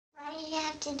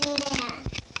have to do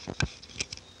that.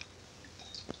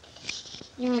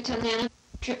 You want to tell Nana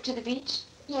trip to the beach?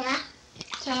 Yeah.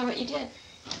 Tell her what you did.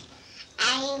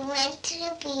 I went to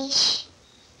the beach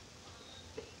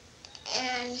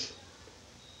and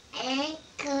I didn't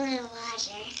go in the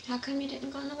water. How come you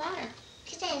didn't go in the water?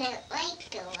 Because I don't like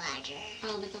the water.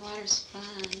 Oh, but the water's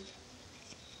fun.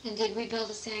 And did we build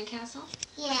a sandcastle?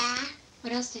 Yeah.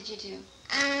 What else did you do?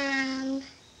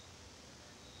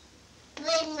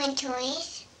 Bring my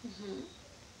toys. Mm-hmm.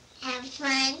 Have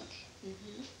fun.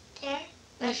 Mm-hmm. There.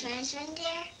 My friends went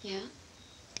there. Yeah?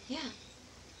 Yeah.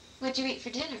 What'd you eat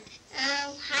for dinner?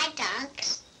 Hot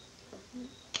dogs.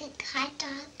 Cook hot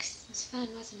dogs. It was fun,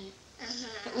 wasn't it?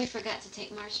 Uh-huh. But we forgot to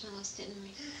take marshmallows, didn't we?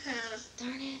 Uh-huh.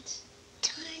 Darn it.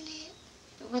 Darn it.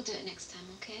 But we'll do it next time,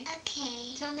 okay?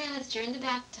 Okay. Tell Nana that you're in the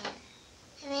bathtub.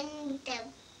 I'm in the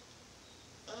bathtub.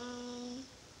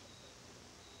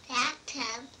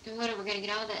 And what, we're going to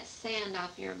get all that sand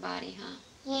off your body, huh?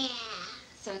 Yeah.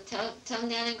 So tell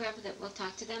Nana and Grandpa that we'll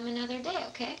talk to them another day,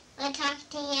 okay? We'll talk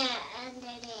to you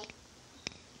another day.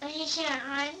 Will you turn it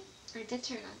on? Or did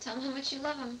turn on. Tell them how much you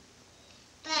love them.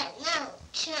 But no,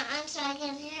 turn it on so I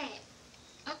can hear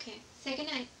it. Okay. Say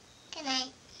goodnight. Good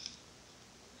night.